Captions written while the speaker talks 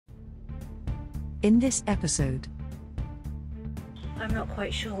In this episode, I'm not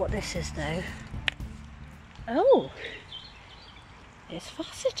quite sure what this is though. Oh, it's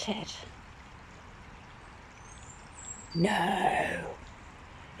faceted. No,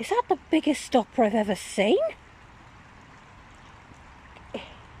 is that the biggest stopper I've ever seen?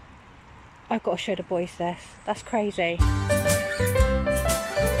 I've got to show the boys this. That's crazy.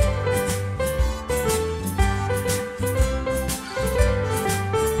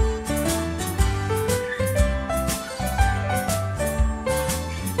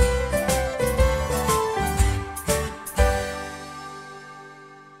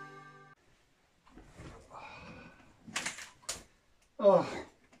 Oh.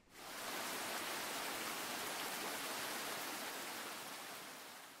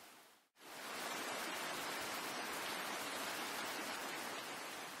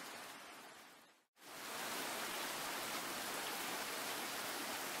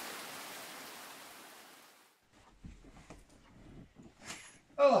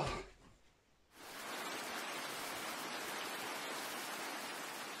 Oh.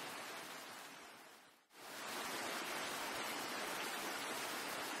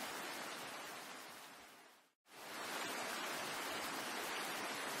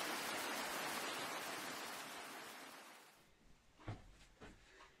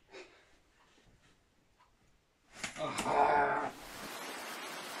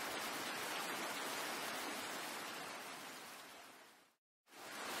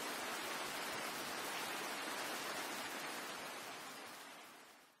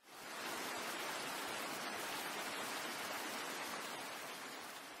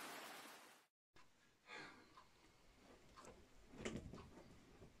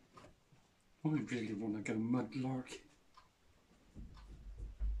 I really want to go mudlark.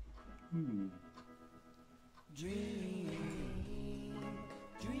 Dream,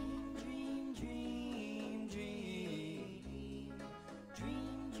 dream, dream, dream, dream,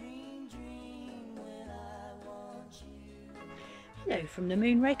 dream, dream, dream when I want you. Hello from the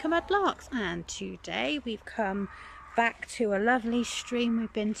Moonraker Mudlarks, and today we've come back to a lovely stream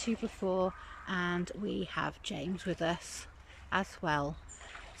we've been to before, and we have James with us as well.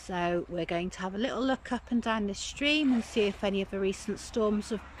 So we're going to have a little look up and down this stream and see if any of the recent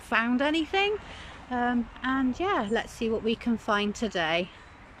storms have found anything. And yeah, let's see what we can find today.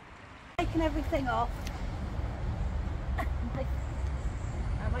 Taking everything off. Oh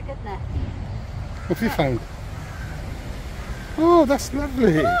my goodness. What have you found? Oh, that's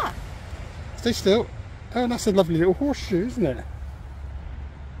lovely. Ah. Stay still. Oh, that's a lovely little horseshoe, isn't it?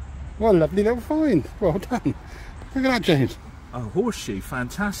 What a lovely little find. Well done. Look at that, James. A horseshoe,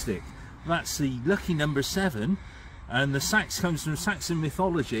 fantastic. That's the lucky number 7, and the Sax comes from Saxon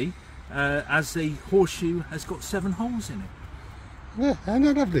mythology, as the horseshoe has got 7 holes in it. Yeah, and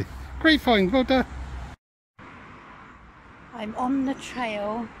they're lovely. Great find, well done. I'm on the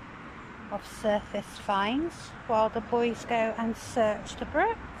trail of surface finds while the boys go and search the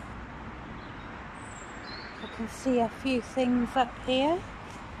brook. I can see a few things up here.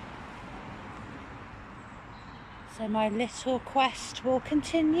 So my little quest will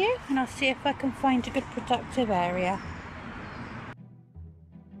continue, and I'll see if I can find a good productive area.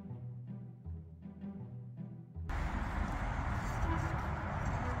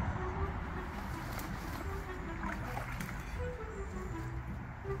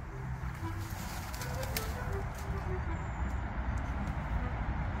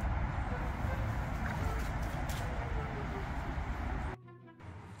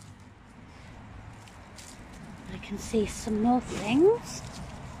 I can see some more things,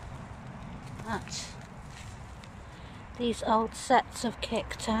 but these old sets have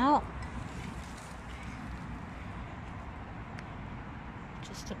kicked out.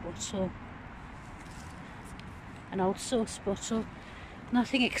 Just a bottle, an old sauce bottle.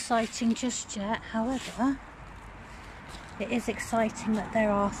 Nothing exciting just yet, however it is exciting that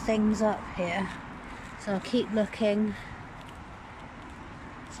there are things up here, so I'll keep looking.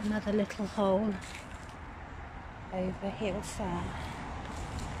 There's another little hole over here. What's that?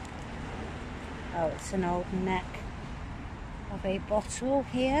 Oh, it's an old neck of a bottle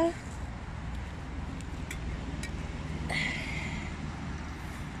here.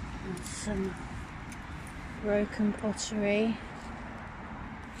 And some broken pottery.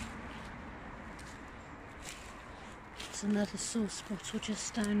 There's another sauce bottle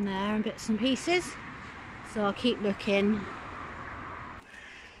just down there and bits and pieces. So I'll keep looking.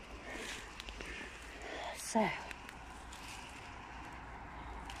 So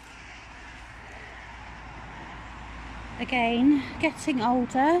again, getting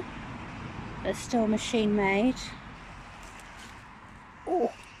older, but still machine made.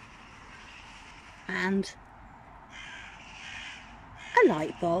 Oh, and a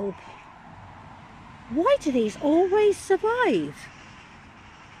light bulb. Why do these always survive?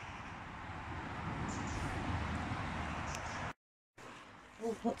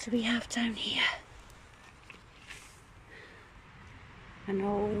 Oh, what do we have down here? An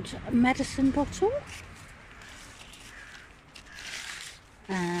old medicine bottle.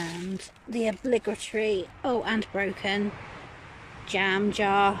 And the obligatory, oh, and broken, jam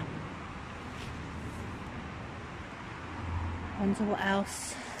jar. Wonder what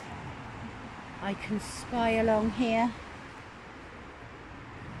else I can spy along here.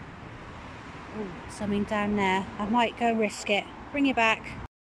 Oh, something down there. I might go risk it. Bring it back.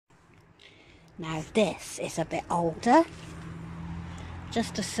 Now this is a bit older.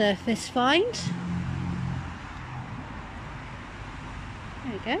 Just a surface find.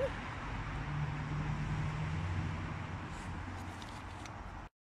 There we go.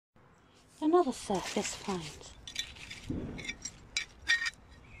 Another surface find.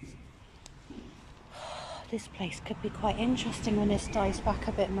 This place could be quite interesting when this dies back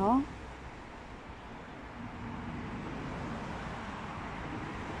a bit more.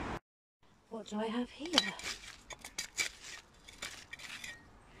 What do I have here?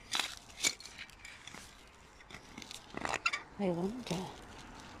 I wonder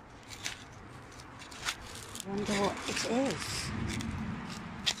what it is.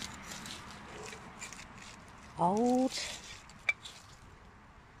 Old.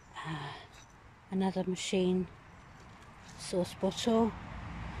 Another machine sauce bottle.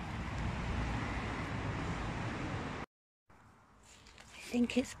 I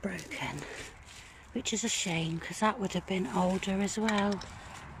think it's broken, which is a shame because that would have been older as well.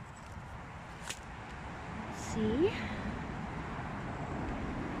 See?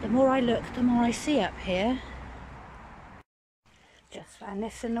 The more I look, the more I see up here. Just found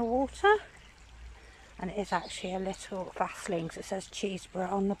this in the water, and it is actually a little Vaseline because it says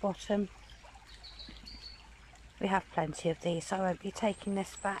Cheeseborough on the bottom. We have plenty of these, so I won't be taking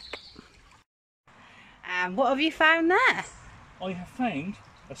this back. And what have you found there? I have found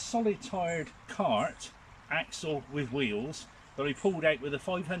a solid tired cart axle with wheels that I pulled out with a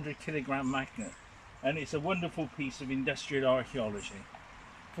 500 kilogram magnet, and it's a wonderful piece of industrial archaeology.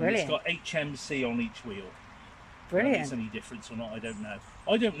 Brilliant. And it's got HMC on each wheel. Brilliant. If it's any difference or not, I don't know.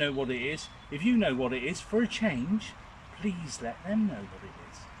 I don't know what it is. If you know what it is, for a change, please let them know what it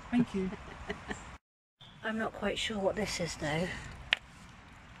is. Thank you. I'm not quite sure what this is though.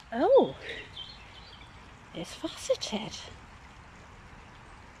 Oh, it's faceted.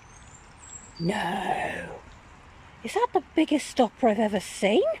 No. Is that the biggest stopper I've ever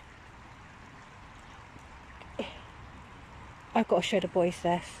seen? I've got to show the boys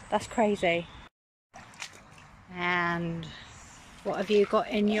this. That's crazy. And what have you got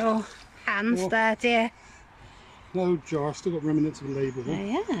in your hands there, dear? No jar, still got remnants of a label. Oh,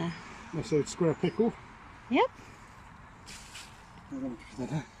 yeah. Nice old square pickle. Yep.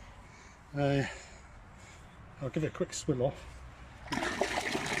 I'll give it a quick swill off.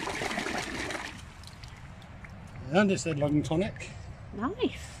 And it's a lung tonic.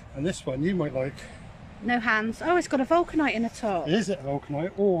 Nice. And this one you might like. No hands. Oh, it's got a vulcanite in the top. Is it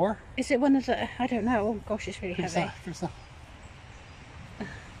vulcanite or... Is it one of the... I don't know. Oh gosh, it's really heavy. Who's that?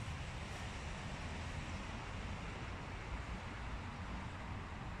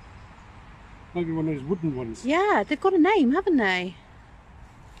 Maybe one of those wooden ones. Yeah, they've got a name, haven't they?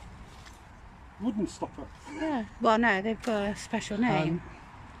 Wooden stopper. Yeah. Well, no, they've got a special name.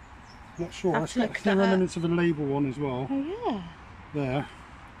 Not sure. Have It's to got look the that up. remnants of a label on as well. Oh, yeah. There.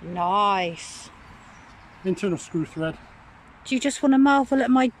 Nice. Internal screw thread. Do you just want to marvel at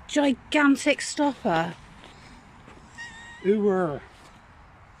my gigantic stopper? Ooh,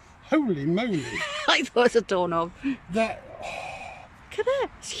 holy moly! I thought it was a doorknob. That. Look at it.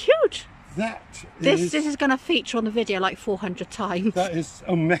 It's huge. That This is going to feature on the video like 400 times. That is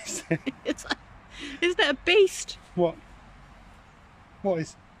amazing. Isn't it a beast? What? What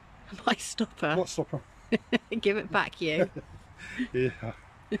is? My stopper. What stopper? Give it back, you. Yeah.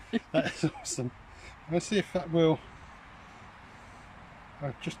 That is awesome. Let's see if that will.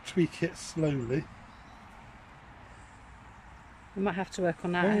 I'll just tweak it slowly. We might have to work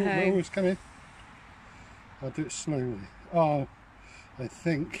on that Oh, at home. no, it's coming. I'll do it slowly. Oh, I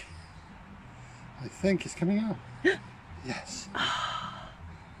think it's coming out. Yes.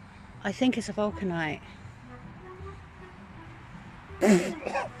 I think it's a vulcanite.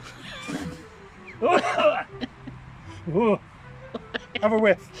 Oh, have a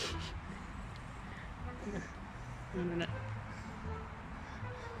whiff. Wait a minute.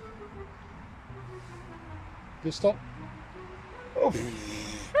 Just stop. Oh.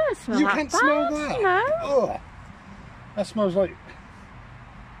 That's smell You that can't bad, smell that. you know. Ugh. That smells like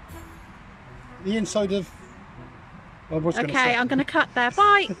the inside of. I was gonna Okay, say. I'm going to cut there.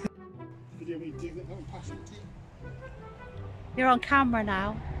 Bye. Video me digging it out and passing it to you. You're on camera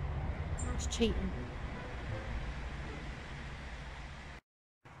now. It's cheating.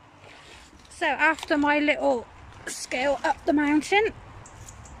 So after my little scale up the mountain,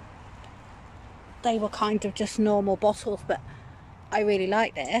 they were kind of just normal bottles, but I really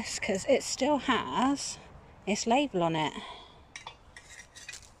like this because it still has its label on it.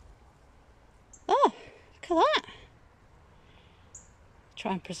 Oh, look at that.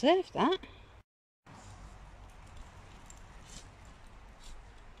 Try and preserve that.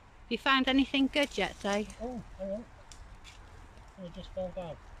 Have you found anything good yet, Dave? Oh, hang on. I just fell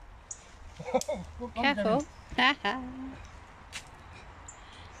down. Careful.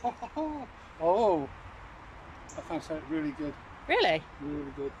 Oh, I found something really good. Really?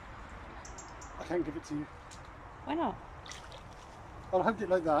 Really good. I can't give it to you. Why not? I'll hold it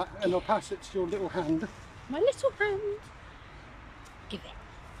like that and I'll pass it to your little hand. My little hand. Give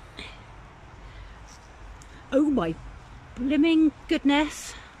it. Oh my blimming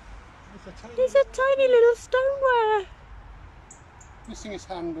goodness. There's a tiny little stoneware. Missing its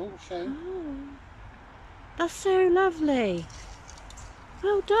handle, shame. Oh, that's so lovely.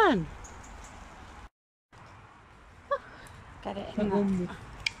 Well done. Oh, get it in there.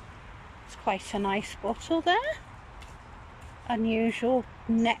 It's quite a nice bottle there. Unusual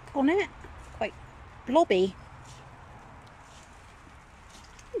neck on it. Quite blobby.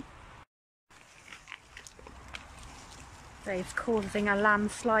 Dave's causing a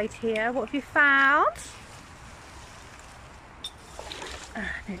landslide here. What have you found? And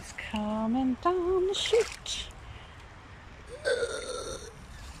it's coming down the chute.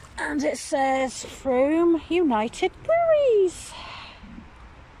 And it says Frome United Breweries.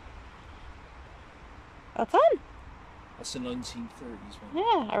 Well done. That's the 1930s one.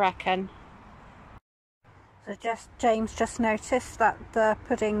 Yeah, I reckon. So James just noticed that the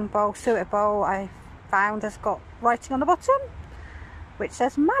pudding bowl, suet bowl I found has got writing on the bottom which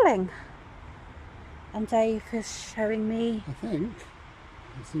says Malling. And Dave is showing me. I think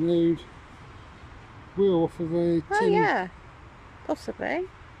it's an old wheel off of a tin Oh yeah, possibly.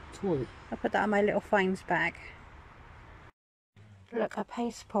 toy. I'll put that in my little finds bag. Look, a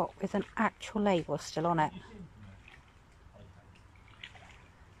paste pot with an actual label still on it.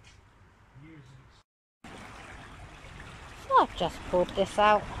 So I've just pulled this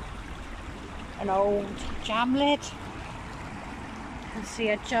out. An old jam lid. You can see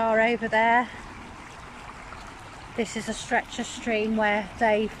a jar over there. This is a stretcher stream where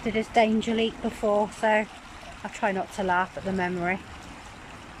Dave did his danger leap before, so I try not to laugh at the memory.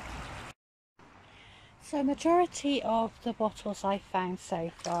 So majority of the bottles I've found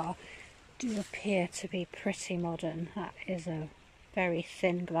so far do appear to be pretty modern. That is a very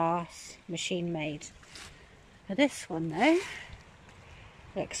thin glass, machine made. Now this one though,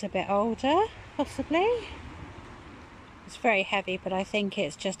 looks a bit older, possibly. It's very heavy, but I think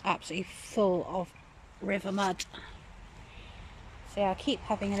it's just absolutely full of river mud. So I'll keep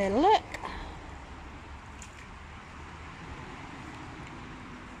having a little look.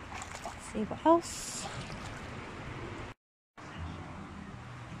 Let's see what else.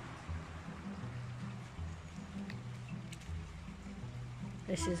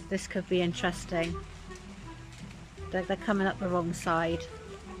 This could be interesting. They're coming up the wrong side.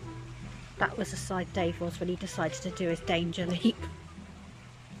 That was the side Dave was when he decided to do his danger leap.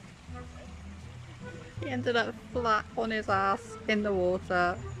 He ended up flat on his ass in the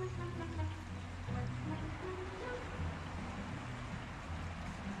water.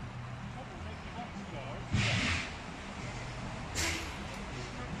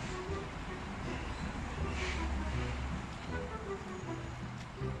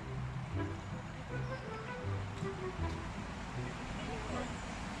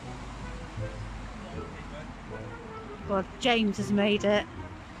 Well, James has made it.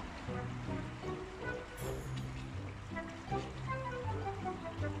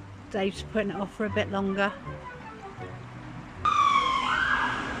 Dave's putting it off for a bit longer.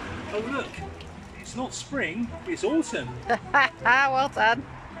 Oh look, it's not spring, it's autumn. Well done.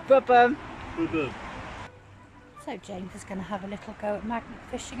 Boom. Boom. So James is going to have a little go at magnet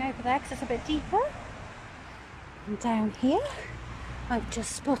fishing over there because it's a bit deeper. And down here, I've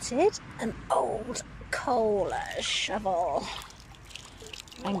just spotted an old coal shovel.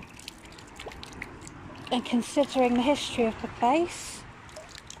 And considering the history of the place,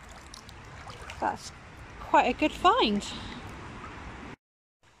 that's quite a good find.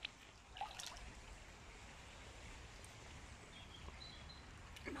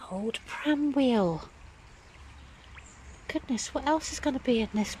 old pram wheel. Goodness, what else is going to be in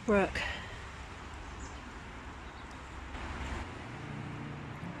this brook?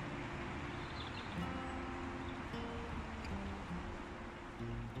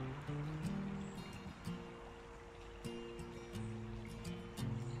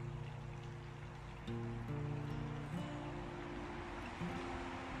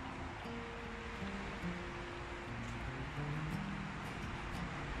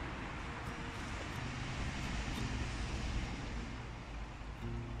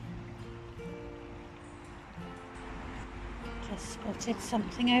 Just spotted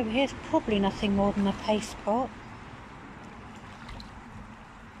something over here. It's probably nothing more than a paste pot.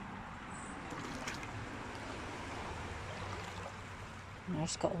 I've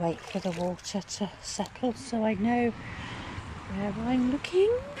just got to wait for the water to settle so I know where I'm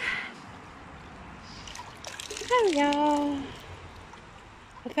looking. There we are.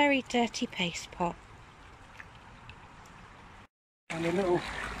 A very dirty paste pot. And a little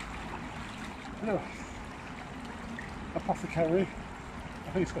apothecary.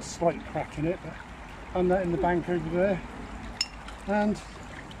 I think it's got a slight crack in it, but and that in the bank over there. And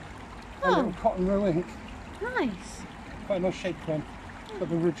a little cotton row ink. Nice. Quite a nice shaped one. Got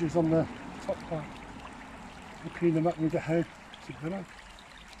the ridges on the top part. We'll clean them up when we get home. See if they like.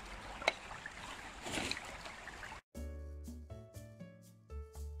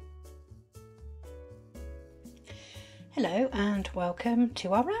 Hello and welcome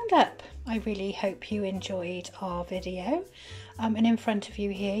to our roundup. I really hope you enjoyed our video. And in front of you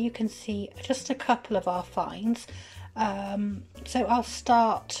here you can see just a couple of our finds. So I'll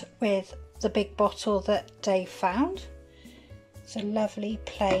start with the big bottle that Dave found. It's a lovely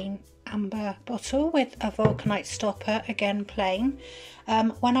plain amber bottle with a vulcanite stopper, again plain.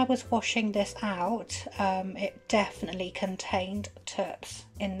 When I was washing this out, it definitely contained terps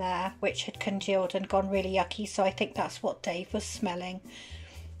in there which had congealed and gone really yucky, so I think that's what Dave was smelling.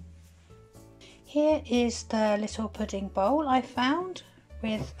 Here is the little pudding bowl I found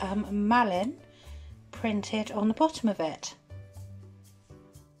with malin printed on the bottom of it.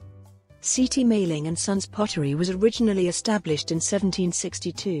 C.T. Mailing and Sons Pottery was originally established in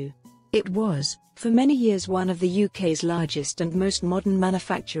 1762. It was, for many years, one of the UK's largest and most modern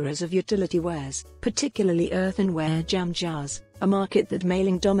manufacturers of utility wares, particularly earthenware jam jars, a market that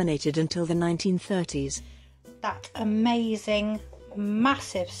Mailing dominated until the 1930s. That amazing,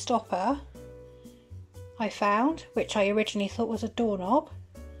 massive stopper I found, which I originally thought was a doorknob,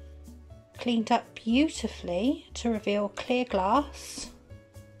 cleaned up beautifully to reveal clear glass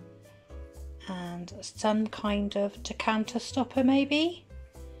and some kind of decanter stopper maybe,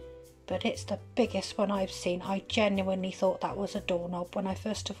 but it's the biggest one I've seen. I genuinely thought that was a doorknob when I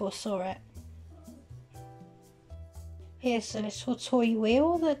first of all saw it. Here's a little toy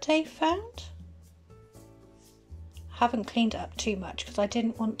wheel that Dave found. I haven't cleaned it up too much because I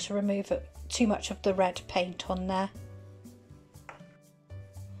didn't want to remove too much of the red paint on there.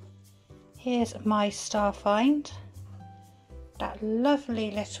 Here's my star find. That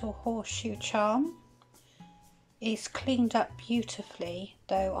lovely little horseshoe charm is cleaned up beautifully,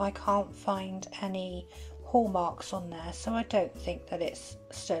 though I can't find any hallmarks on there, so I don't think that it's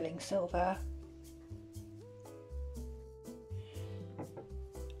sterling silver.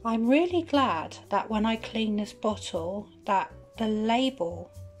 I'm really glad that when I cleaned this bottle that the label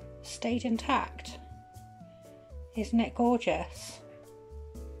stayed intact. Isn't it gorgeous?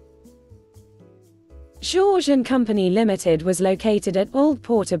 George & Company Limited was located at Old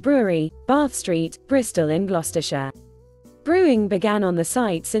Porter Brewery, Bath Street, Bristol in Gloucestershire. Brewing began on the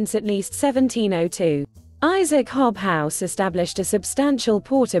site since at least 1702. Isaac Hobhouse established a substantial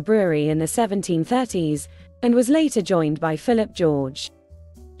porter brewery in the 1730s, and was later joined by Philip George.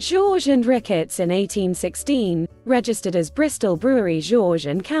 George and Ricketts in 1816, registered as Bristol Brewery George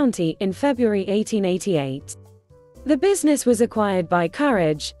and County in February 1888. The business was acquired by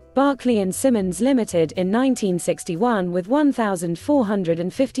Courage, Barclay and Simmons Limited in 1961 with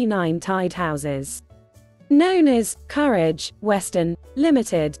 1,459 tied houses. Known as Courage, Western,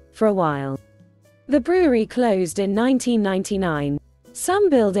 Limited, for a while. The brewery closed in 1999. Some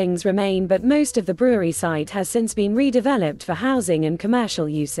buildings remain, but most of the brewery site has since been redeveloped for housing and commercial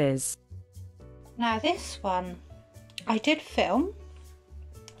uses. Now this one I did film,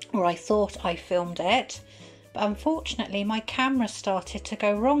 or I thought I filmed it, but unfortunately my camera started to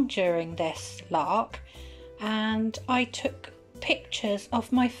go wrong during this lark and I took pictures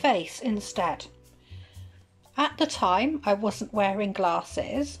of my face instead. At the time I wasn't wearing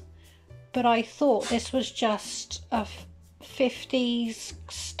glasses, but I thought this was just a 50s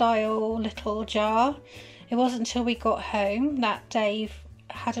style little jar. It wasn't until we got home that Dave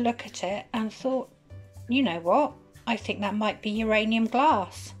had a look at it and thought, you know what, I think that might be uranium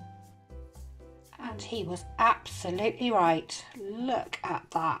glass. And he was absolutely right. Look at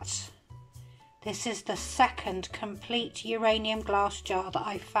that. This is the second complete uranium glass jar that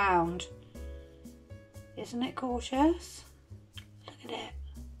I found. Isn't it gorgeous? Look at it.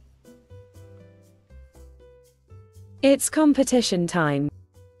 It's competition time.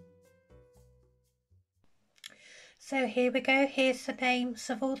 So here we go. Here's the names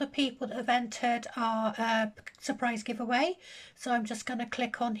of all the people that have entered our surprise giveaway. So I'm just going to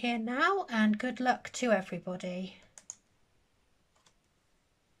click on here now, and good luck to everybody.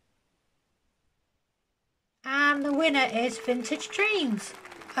 And the winner is Vintage Dreams.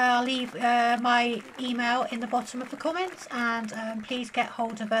 I'll leave my email in the bottom of the comments, and please get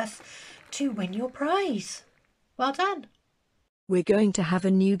hold of us to win your prize. Well done. We're going to have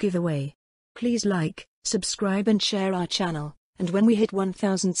a new giveaway. Please like, subscribe and share our channel, and when we hit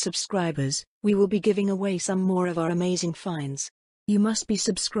 1,000 subscribers, we will be giving away some more of our amazing finds. You must be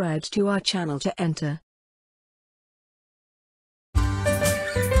subscribed to our channel to enter.